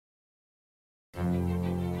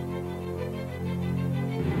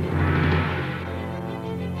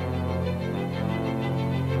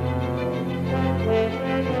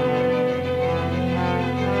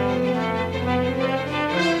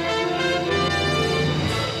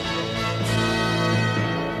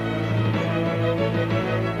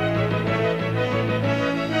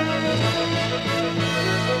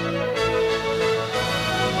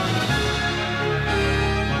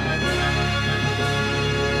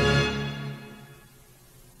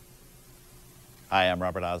Hi, I'm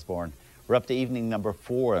Robert Osborne. We're up to evening number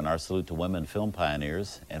 4 in our Salute to Women Film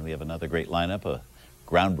Pioneers, and we have another great lineup of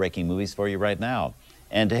groundbreaking movies for you right now.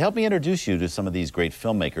 And to help me introduce you to some of these great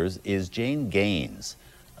filmmakers is Jane Gaines,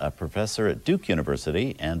 a professor at Duke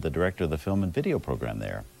University and the director of the film and video program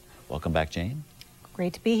there. Welcome back, Jane.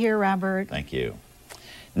 Great to be here, Robert. Thank you.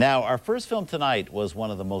 Now, our first film tonight was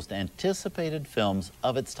one of the most anticipated films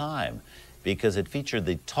of its time because it featured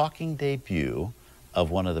the talking debut of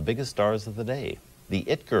one of the biggest stars of the day, the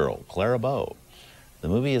It Girl, Clara Bow. The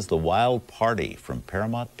movie is The Wild Party from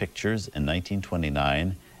Paramount Pictures in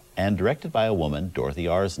 1929 and directed by a woman, Dorothy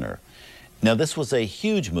Arzner. Now, this was a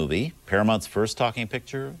huge movie, Paramount's first talking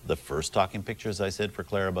picture, the first talking picture, as I said, for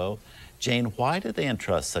Clara Bow. Jane, why did they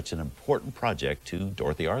entrust such an important project to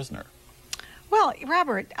Dorothy Arzner? Well,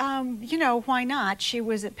 Robert, you know, why not? She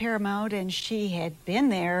was at Paramount and she had been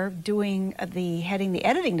there doing heading the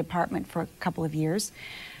editing department for a couple of years.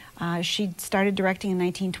 She started directing in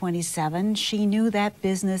 1927. She knew that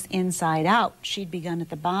business inside out. She'd begun at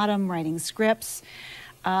the bottom, writing scripts.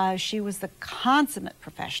 She was the consummate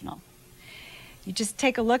professional. You just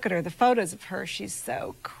take a look at her, the photos of her. She's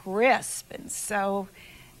so crisp and so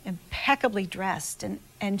impeccably dressed,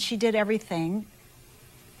 and she did everything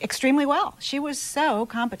extremely well. She was so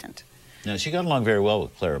competent. Now, she got along very well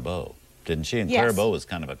with Clara Bow, didn't she? And yes. Clara Bow was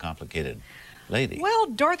kind of a complicated lady. Well,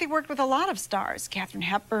 Dorothy worked with a lot of stars. Katharine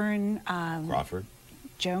Hepburn. Crawford.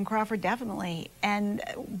 Joan Crawford, definitely. And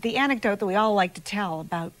the anecdote that we all like to tell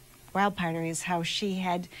about Wild Party is how she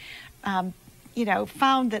had, you know,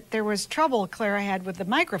 found that there was trouble Clara had with the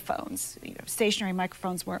microphones. You know, stationary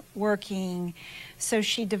microphones weren't working. So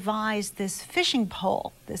she devised this fishing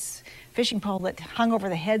pole that hung over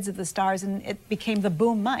the heads of the stars, and it became the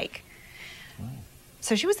boom mic. Wow.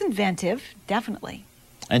 So she was inventive, definitely.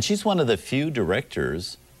 And she's one of the few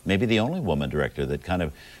directors, maybe the only woman director, that kind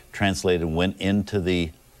of translated and went into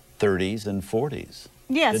the 30s and 40s.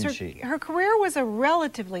 Yes, her career was a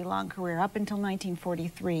relatively long career, up until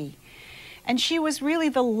 1943. And she was really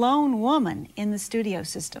the lone woman in the studio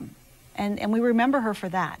system. And we remember her for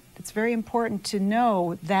that. It's very important to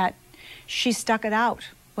know that she stuck it out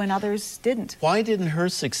when others didn't. Why didn't her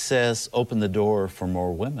success open the door for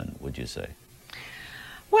more women, would you say?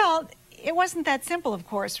 Well, it wasn't that simple, of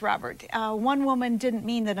course, Robert. One woman didn't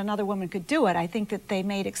mean that another woman could do it. I think that they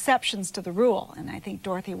made exceptions to the rule, and I think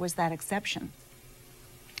Dorothy was that exception.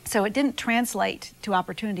 So it didn't translate to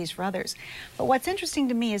opportunities for others. But what's interesting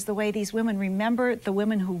to me is the way these women remember the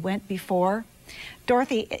women who went before.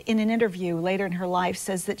 Dorothy, in an interview later in her life,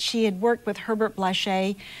 says that she had worked with Herbert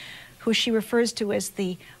Blanchet, who she refers to as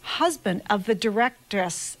the husband of the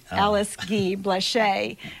directress Alice Guy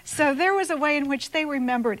Blanchet. So there was a way in which they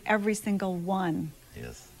remembered every single one.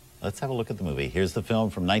 Yes. Let's have a look at the movie. Here's the film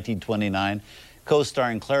from 1929,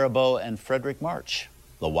 co-starring Clara Bow and Frederick March,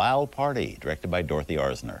 The Wild Party, directed by Dorothy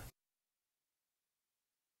Arzner.